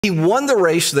He won the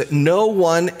race that no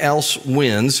one else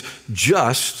wins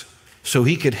just so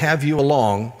he could have you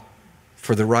along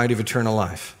for the ride of eternal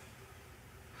life.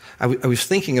 I was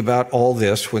thinking about all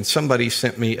this when somebody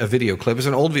sent me a video clip. It was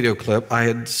an old video clip. I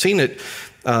had seen it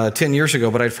 10 years ago,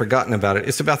 but I'd forgotten about it.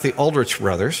 It's about the Aldrich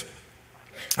brothers.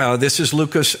 This is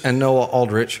Lucas and Noah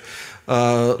Aldrich.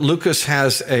 Lucas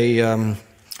has a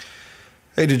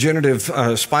degenerative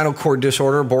spinal cord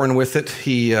disorder, born with it.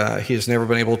 He has never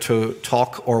been able to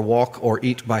talk or walk or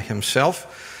eat by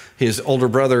himself. His older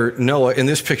brother Noah, in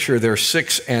this picture they're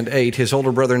 6 and 8. His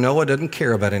older brother Noah doesn't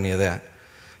care about any of that.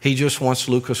 He just wants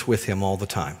Lucas with him all the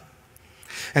time.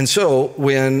 And so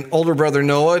when older brother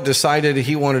Noah decided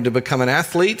he wanted to become an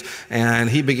athlete and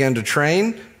he began to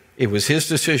train, it was his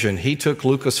decision. He took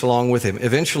Lucas along with him.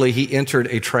 Eventually, he entered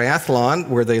a triathlon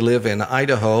where they live in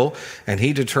Idaho, and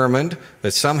he determined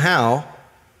that somehow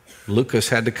Lucas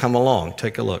had to come along.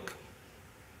 Take a look.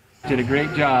 Did a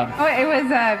great job. Oh, it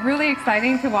was really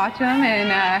exciting to watch them,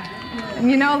 and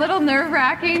you know, a little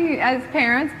nerve-wracking as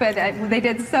parents, but they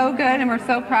did so good, and we're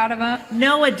so proud of them.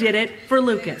 Noah did it for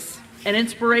Lucas, an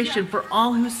inspiration for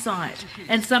all who saw it,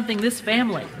 and something this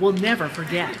family will never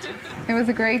forget. It was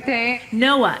a great day.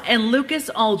 Noah and Lucas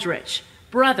Aldrich,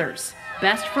 brothers,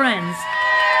 best friends,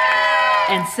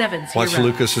 and Sevens Watch hero.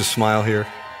 Lucas's smile here.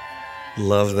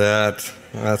 Love that.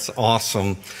 That's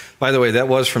awesome. By the way, that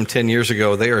was from 10 years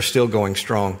ago. They are still going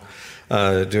strong,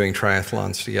 doing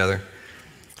triathlons together.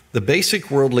 The basic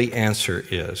worldly answer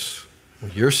is,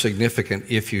 you're significant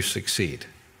if you succeed.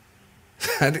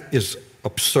 That is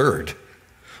absurd.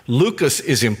 Lucas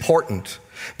is important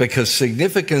because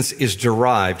significance is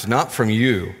derived not from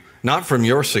you, not from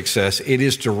your success. It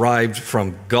is derived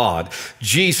from God.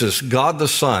 Jesus, God the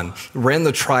Son, ran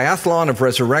the triathlon of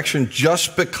resurrection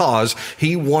just because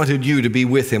he wanted you to be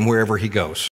with him wherever he goes.